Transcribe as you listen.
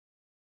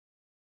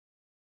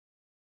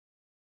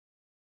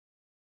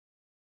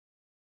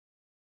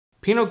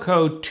Penal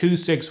Code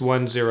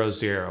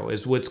 26100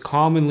 is what's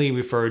commonly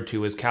referred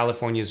to as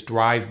California's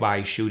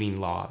drive-by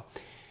shooting law.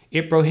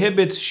 It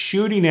prohibits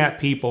shooting at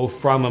people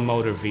from a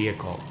motor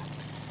vehicle.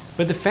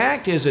 But the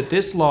fact is that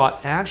this law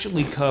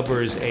actually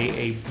covers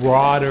a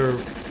broader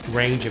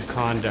range of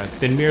conduct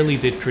than merely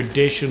the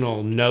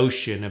traditional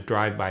notion of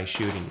drive-by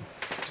shooting.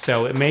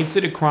 So it makes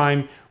it a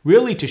crime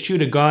really to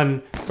shoot a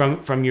gun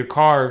from your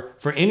car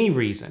for any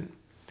reason.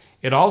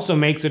 It also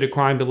makes it a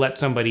crime to let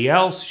somebody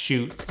else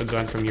shoot a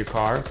gun from your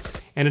car,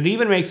 and it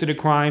even makes it a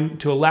crime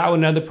to allow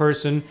another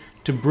person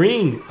to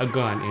bring a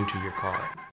gun into your car.